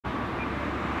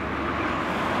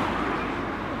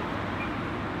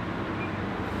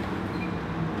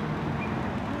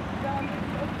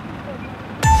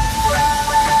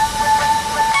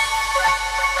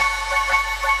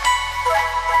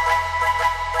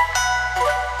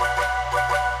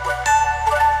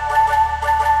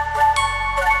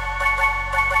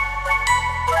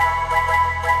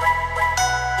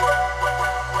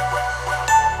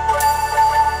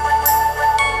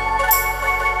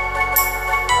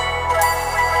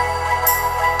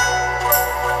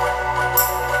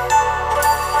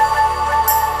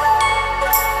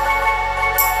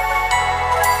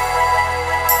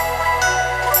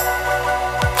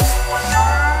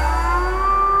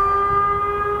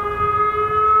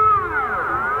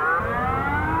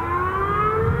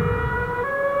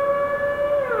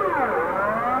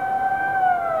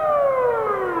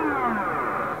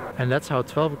And that's how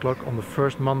 12 o'clock on the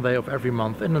first Monday of every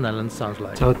month in the Netherlands sounds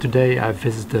like. So today I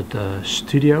visited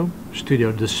Studio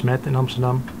De Smet in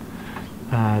Amsterdam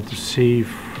to see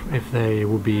if they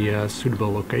would be a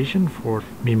suitable location for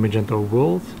Me Magento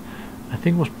World. I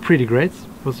think it was pretty great.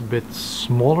 It was a bit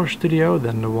smaller studio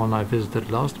than the one I visited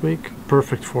last week.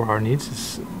 Perfect for our needs.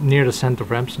 It's near the center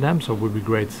of Amsterdam, so it would be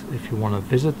great if you want to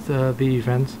visit the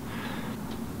event.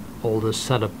 All the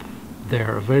setup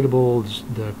there available,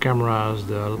 the cameras,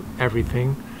 the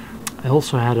everything. I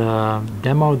also had a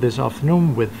demo this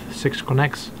afternoon with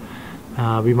 6Connex.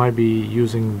 We might be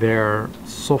using their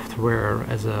software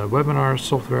as a webinar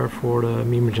software for the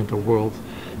Me Magento World.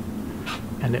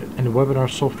 And the webinar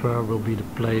software will be the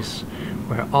place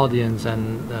where audience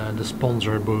and the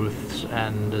sponsor booths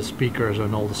and the speakers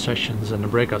and all the sessions and the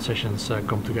breakout sessions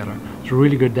come together. It's a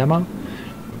really good demo.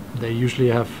 They usually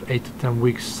have 8 to 10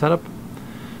 weeks setup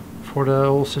for the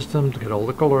whole system to get all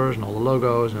the colors and all the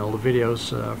logos and all the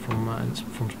videos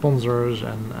from sponsors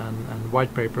and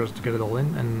white papers to get it all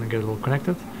in and get it all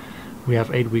connected. We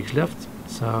have 8 weeks left,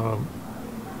 so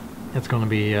it's gonna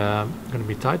be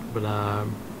tight, but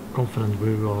confident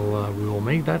we will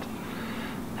make that.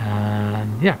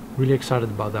 And yeah, really excited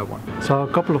about that one. So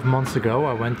a couple of months ago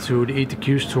I went to the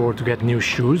ETQ store to get new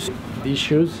shoes. These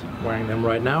shoes, wearing them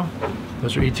right now,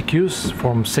 those are ETQs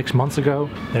from 6 months ago.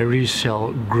 They really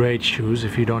sell great shoes.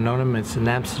 If you don't know them, it's an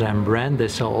Amsterdam brand. They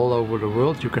sell all over the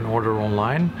world. You can order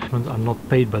online. I'm not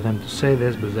paid by them to say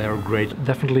this, but they are great.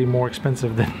 Definitely more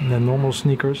expensive than normal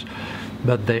sneakers,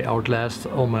 but they outlast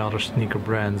all my other sneaker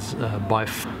brands by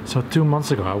far. So 2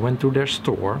 months ago I went to their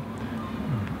store,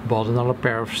 bought another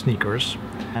pair of sneakers,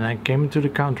 and I came to the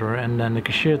counter, and then the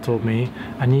cashier told me,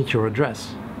 I need your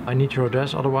address. I need your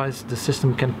address, otherwise the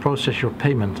system can process your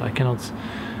payment. I cannot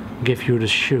give you the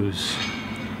shoes.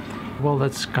 Well,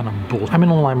 that's kind of bullshit. I'm in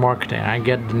online marketing. I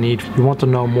get the need. You want to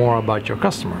know more about your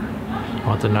customer. You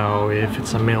want to know if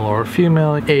it's a male or a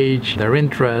female, age, their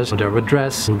interest, their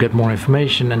address, to get more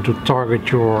information and to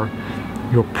target your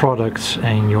products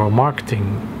and your marketing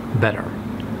better.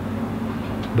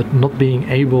 But not being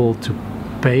able to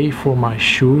pay for my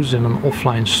shoes in an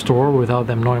offline store without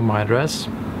them knowing my address.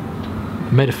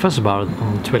 I made a fuss about it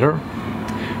on Twitter,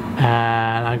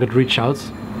 and I got reached out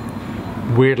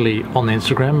weirdly on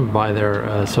Instagram by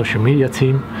their social media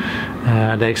team.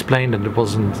 They explained that it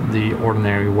wasn't the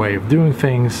ordinary way of doing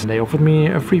things. They offered me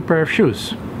a free pair of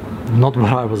shoes. Not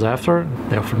what I was after.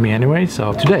 They offered me anyway.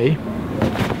 So today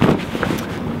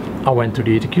I went to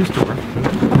the ETQ store.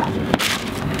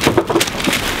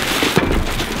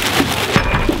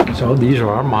 So these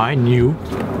are my new.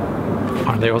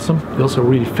 Aren't they awesome? They also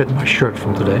really fit my shirt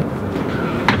from today.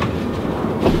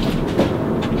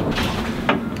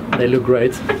 They look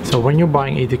great. So when you're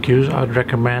buying ETQs, I'd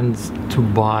recommend to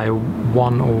buy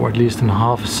one or at least a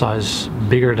half size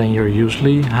bigger than you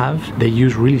usually have. They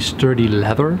use really sturdy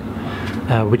leather,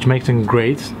 which makes them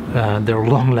great. They're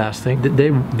long lasting. They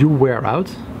do wear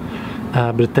out,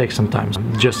 but it takes some time,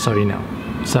 just so you know.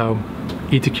 So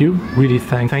ETQ, really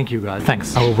thank you guys.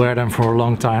 Thanks. I will wear them for a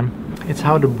long time. It's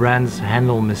how the brands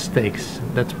handle mistakes.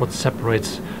 That's what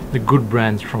separates the good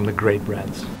brands from the great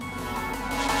brands.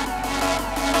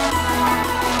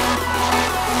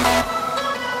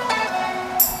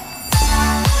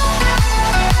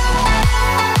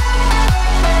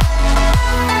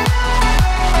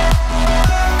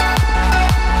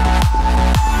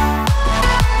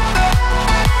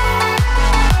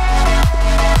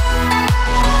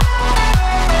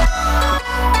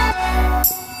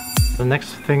 The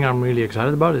next thing I'm really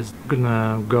excited about is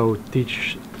gonna go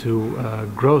teach to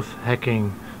growth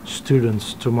hacking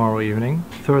students tomorrow evening.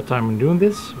 Third time I'm doing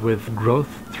this with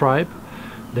Growth Tribe.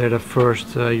 They're the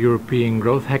first European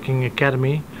growth hacking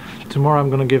academy. Tomorrow I'm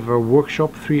gonna give a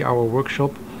workshop, 3-hour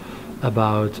workshop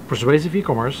about persuasive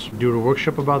e-commerce. Do a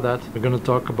workshop about that. We're going to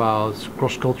talk about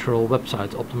cross-cultural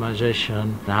website optimization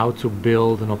and how to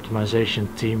build an optimization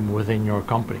team within your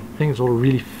company. I think it's all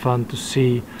really fun to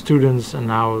see students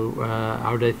and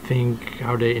how they think,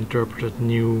 how they interpret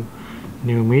new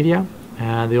media.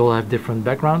 They all have different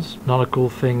backgrounds. Another cool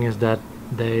thing is that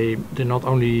they're not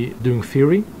only doing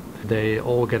theory, they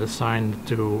all get assigned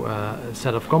to a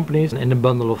set of companies in a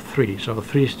bundle of 3. So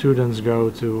 3 students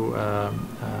go to a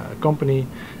company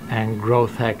and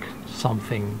growth hack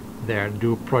something there,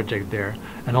 do a project there.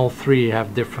 And all 3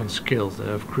 have different skills. They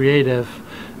have creative,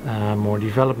 more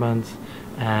development.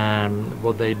 And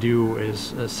what they do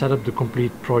is set up the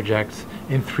complete project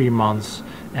in 3 months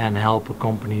and help a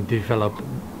company develop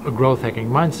a growth hacking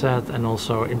mindset and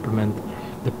also implement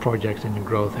the project in a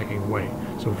growth hacking way.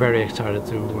 So very excited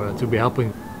to be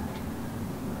helping.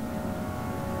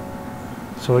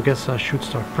 So so I guess I should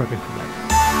start prepping for that.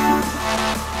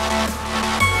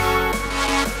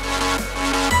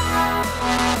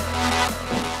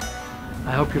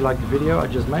 I hope you liked the video I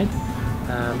just made.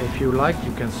 If you liked,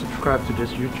 you can subscribe to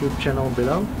this YouTube channel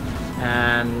below,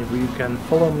 and you can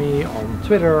follow me on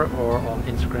Twitter or on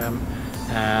Instagram,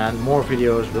 and more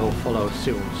videos will follow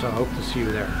soon, so I hope to see you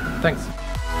there. Thanks!